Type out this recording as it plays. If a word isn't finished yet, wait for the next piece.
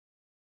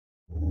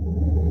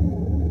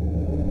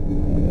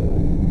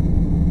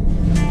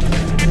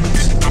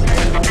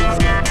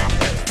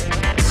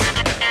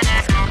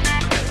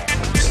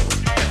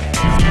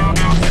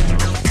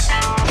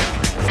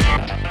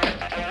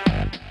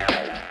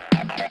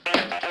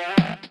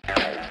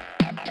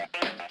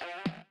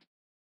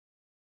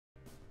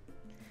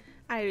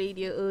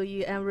iRadio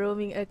OUM,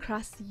 roaming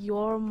across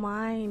your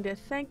mind.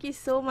 Thank you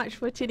so much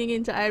for tuning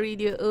in to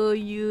iRadio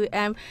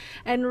OUM.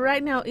 And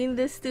right now in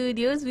the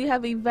studios, we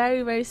have a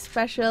very, very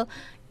special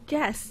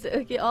guest,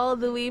 okay, all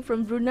the way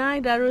from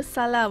Brunei,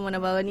 Darussalam, one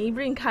of our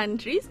neighbouring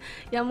countries,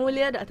 Yang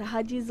Mulia Dr.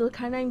 Haji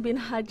Zulkarnain bin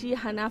Haji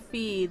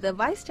Hanafi, the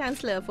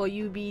Vice-Chancellor for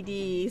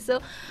UBD.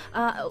 So,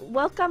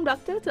 welcome,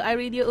 Doctor, to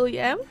iRadio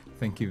OUM.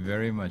 Thank you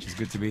very much. It's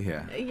good to be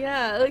here.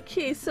 Yeah,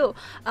 okay. So,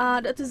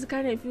 Dr.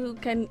 Zulkarnain, if you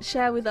can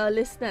share with our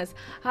listeners,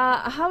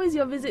 how is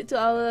your visit to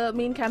our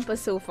main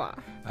campus so far?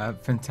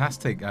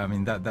 Fantastic. I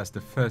mean, that's the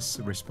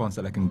first response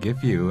that I can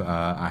give you.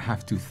 I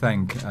have to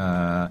thank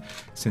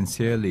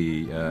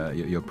sincerely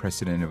your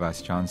President and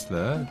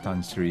Vice-Chancellor,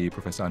 Tan Sri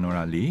Professor Anwar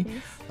Ali,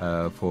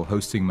 for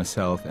hosting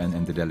myself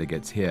and the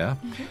delegates here.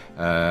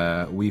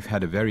 We've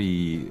had a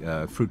very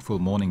fruitful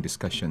morning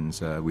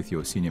discussions with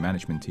your senior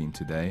management team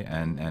today,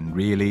 and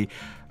really,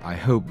 I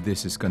hope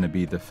this is going to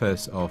be the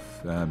first of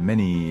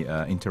many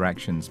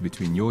interactions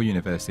between your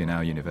university and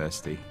our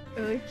university.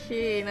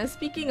 Okay, now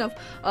speaking of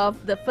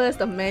the first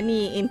of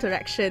many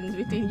interactions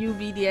between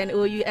UBD and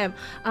OUM,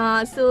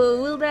 so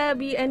will there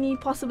be any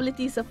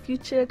possibilities of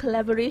future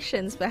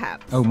collaborations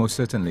perhaps? Oh, most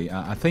certainly.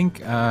 I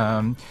think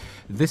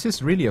this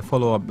is really a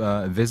follow-up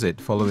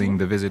visit following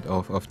the visit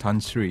of Tan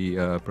Sri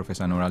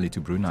Professor Anwar Ali to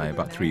Brunei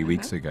about 3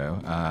 weeks ago.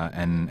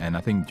 And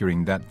I think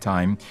during that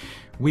time,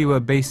 we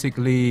were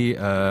basically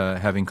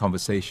having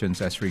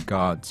conversations as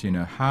regards,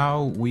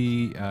 how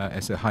we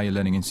as a higher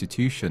learning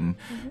institution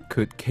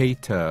could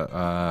cater,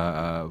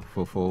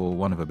 for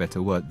want of a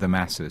better word, the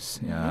masses.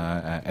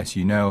 As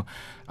you know,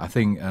 I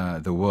think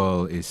the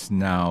world is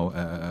now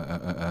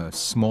a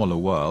smaller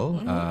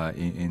world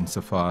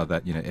insofar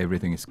that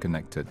everything is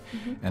connected,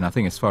 and I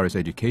think as far as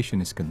education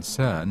is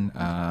concerned,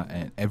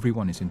 and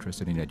everyone is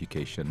interested in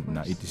education.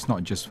 Now, it is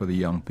not just for the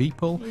young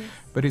people,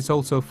 but it's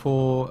also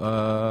for,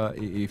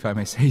 if I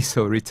may say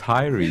so,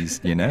 retirees.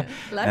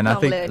 And I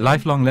think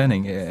lifelong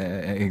learning,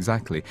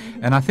 exactly.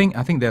 And I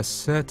think there are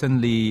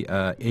certainly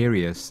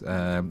areas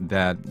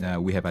that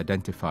we have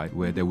identified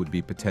where there would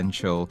be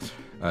potential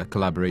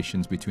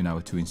collaborations between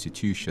our two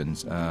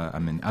institutions. I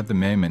mean, at the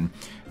moment,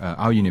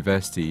 our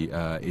university,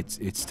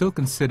 it's still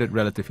considered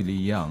relatively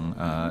young.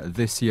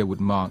 This year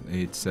would mark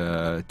its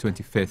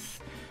 25th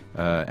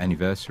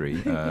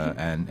anniversary,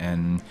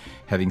 and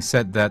having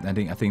said that,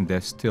 I think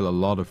there's still a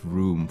lot of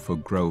room for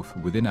growth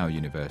within our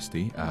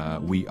university.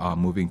 We are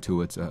moving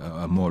towards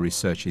a more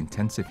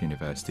research-intensive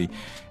university,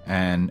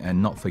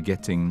 and not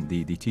forgetting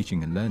the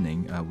teaching and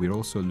learning. We're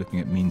also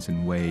looking at means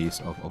and ways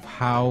of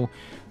how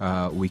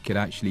we could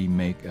actually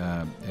make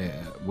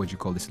what you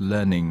call this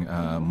learning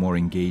more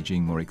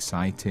engaging, more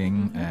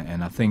exciting,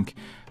 and I think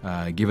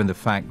given the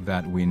fact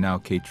that we're now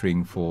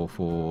catering for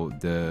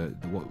the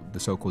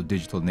so-called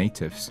digital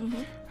natives,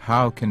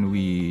 how can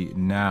we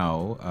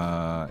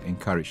now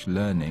encourage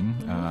learning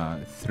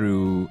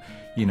through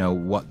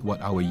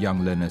what our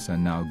young learners are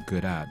now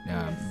good at?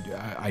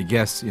 I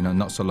guess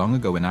not so long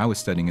ago when I was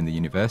studying in the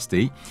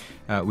university,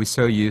 we're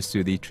so used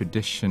to the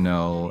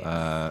traditional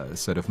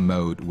sort of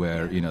mode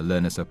where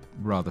learners are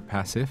rather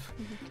passive.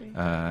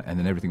 And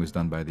then everything was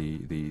done by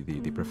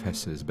the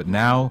professors. But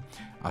now,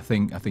 I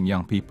think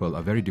young people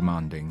are very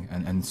demanding,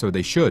 and so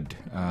they should,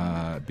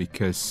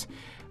 because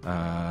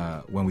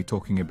when we're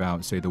talking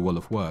about, say, the world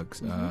of work,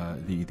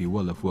 the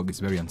world of work is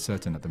very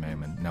uncertain at the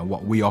moment. Now,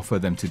 what we offer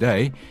them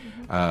today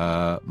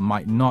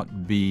might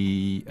not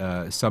be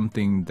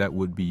something that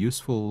would be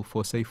useful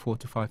for, say, 4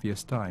 to 5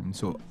 years' time.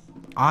 So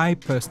I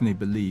personally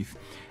believe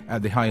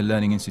at the higher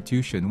learning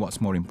institution, what's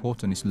more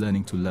important is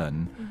learning to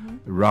learn,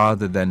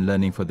 rather than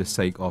learning for the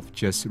sake of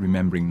just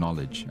remembering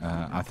knowledge.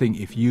 I think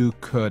if you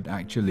could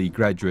actually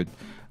graduate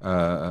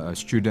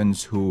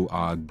students who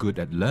are good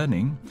at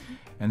learning,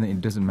 and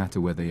it doesn't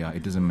matter where they are,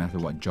 it doesn't matter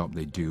what job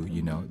they do,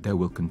 they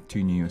will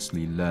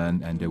continuously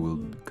learn and they will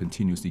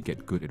continuously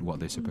get good at what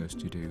they're supposed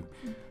to do.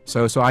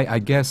 So I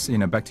guess,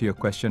 back to your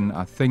question,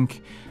 I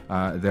think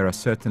there are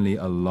certainly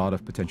a lot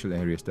of potential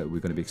areas that we're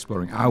going to be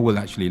exploring. I will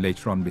actually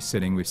later on be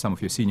sitting with some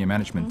of your senior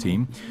management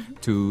team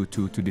to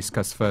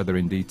discuss further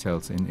in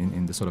details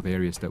in the sort of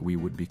areas that we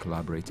would be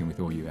collaborating with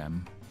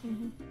OUM.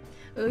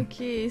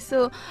 Okay,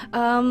 so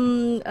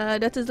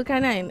Dr.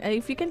 Zulkarnain,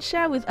 if you can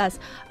share with us,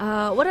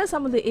 what are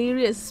some of the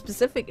areas,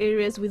 specific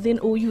areas within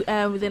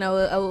OUM, within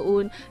our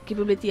own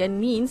capability and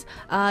means,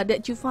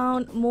 that you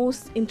found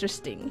most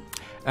interesting?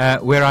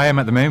 Where I am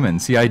at the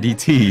moment,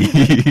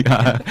 CIDT.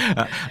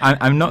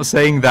 I'm not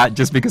saying that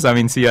just because I'm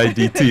in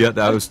CIDT at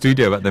our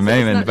studio at the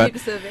moment. But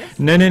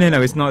no,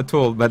 it's not at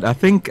all. But I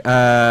think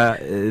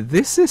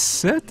this is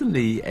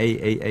certainly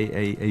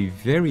a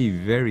very,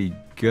 very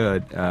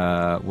good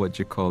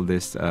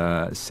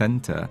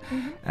center,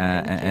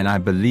 and I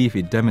believe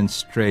it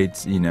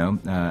demonstrates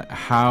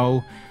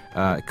how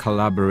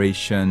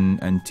collaboration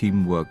and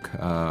teamwork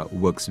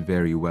works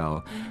very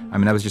well. I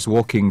mean, I was just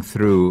walking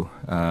through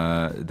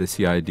the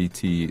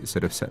CIDT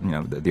sort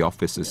of the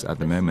offices at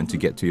the moment to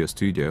get to your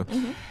studio.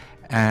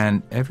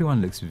 And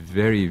everyone looks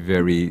very,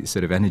 very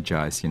sort of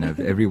energized,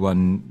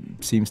 everyone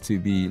seems to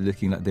be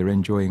looking like they're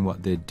enjoying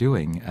what they're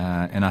doing.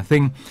 And I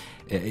think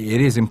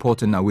it is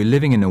important now. We're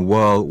living in a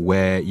world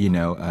where, you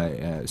know,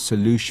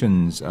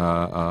 solutions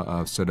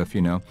are sort of,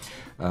 you know,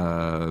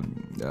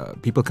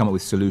 people come up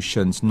with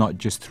solutions not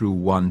just through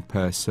one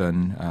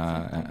person,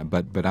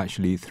 but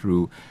actually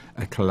through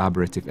a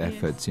collaborative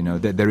efforts. You know,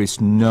 there is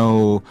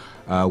no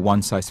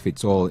one size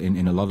fits all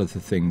in a lot of the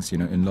things, you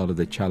know, in a lot of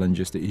the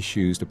challenges, the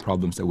issues, the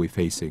problems that we're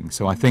facing.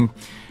 So I think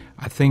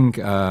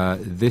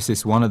this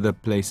is one of the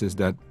places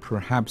that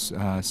perhaps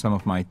some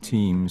of my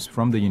teams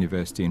from the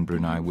university in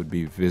Brunei would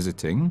be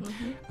visiting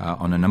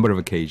on a number of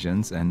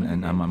occasions,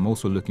 and I'm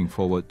also looking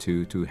forward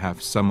to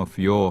have some of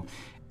your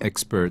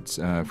experts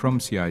from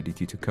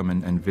CIDT to come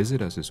and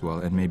visit us as well,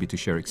 and maybe to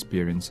share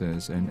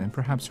experiences and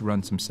perhaps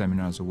run some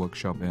seminars or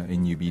workshop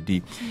in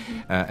UBD.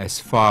 As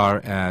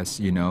far as,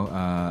 you know,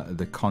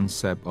 the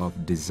concept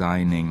of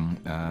designing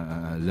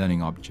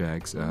learning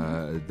objects,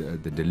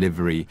 the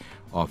delivery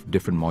of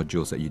different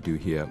modules that you do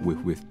here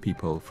with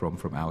people from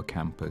our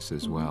campus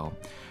as well.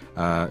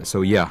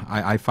 So yeah,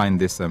 I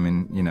find this, I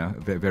mean, you know,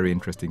 a very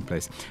interesting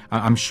place.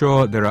 I'm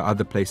sure there are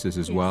other places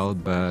as well,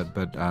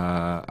 but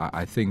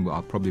I think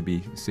I'll probably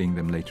be seeing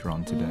them later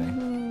on today.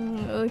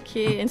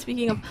 Okay, and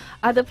speaking of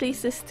other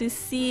places to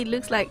see, it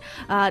looks like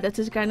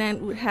Dr.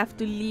 Zulkarnain would have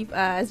to leave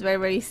us very,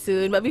 very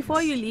soon. But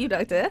before you leave,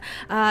 Doctor,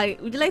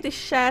 would you like to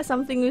share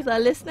something with our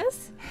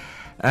listeners?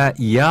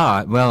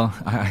 Yeah, well,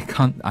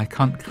 I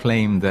can't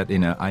claim that, you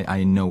know,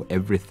 I know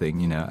everything.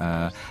 You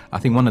know, I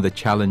think one of the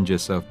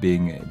challenges of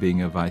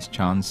being a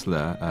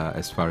Vice-Chancellor,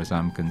 as far as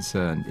I'm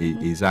concerned,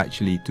 is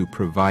actually to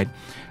provide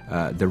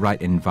the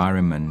right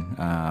environment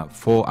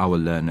for our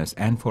learners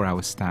and for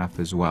our staff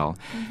as well.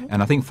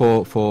 And I think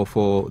for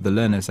the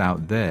learners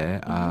out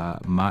there,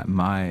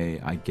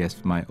 I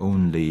guess my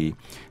only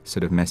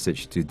sort of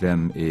message to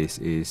them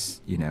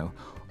is you know,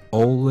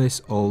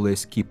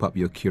 always keep up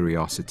your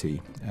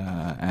curiosity.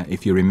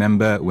 If you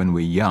remember when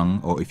we're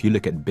young, or if you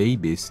look at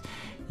babies,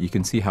 you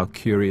can see how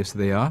curious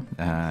they are.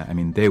 I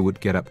mean, they would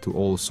get up to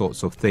all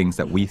sorts of things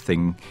that we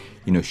think,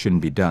 you know,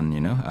 shouldn't be done,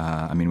 you know.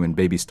 I mean, when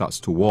baby starts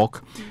to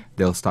walk,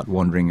 they'll start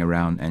wandering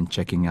around and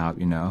checking out,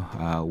 you know,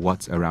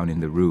 what's around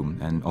in the room.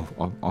 And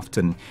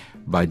often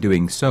by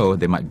doing so,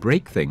 they might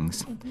break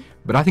things.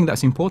 But I think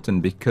that's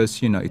important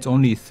because, you know, it's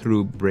only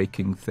through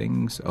breaking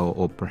things,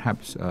 or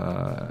perhaps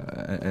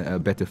a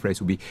better phrase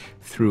would be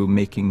through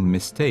making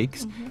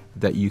mistakes,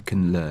 that you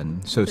can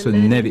learn. So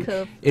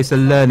never, it's a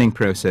learning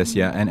process,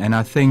 yeah. And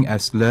I think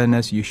as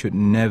learners, you should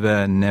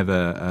never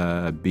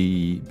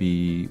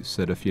be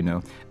sort of, you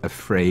know,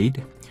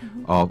 afraid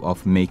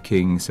of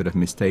making sort of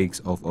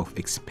mistakes, of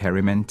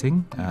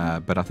experimenting.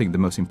 But I think the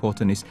most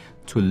important is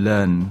to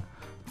learn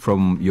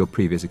from your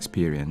previous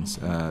experience.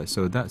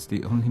 So that's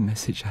the only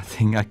message I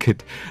think I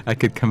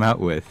could come out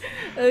with.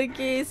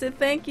 Okay, so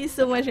thank you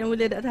so much, Yang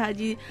Mulia Dr.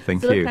 Haji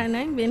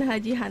Zulkarnain bin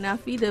Haji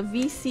Hanafi, the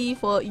VC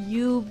for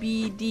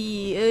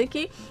UBD.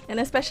 Okay, and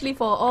especially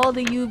for all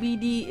the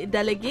UBD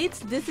delegates,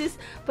 this is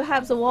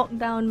perhaps a walk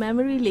down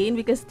memory lane,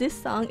 because this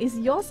song is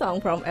your song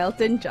from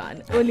Elton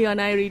John, only on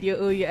iRadio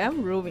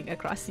OUM, roaming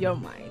across your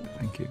mind.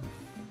 Thank you.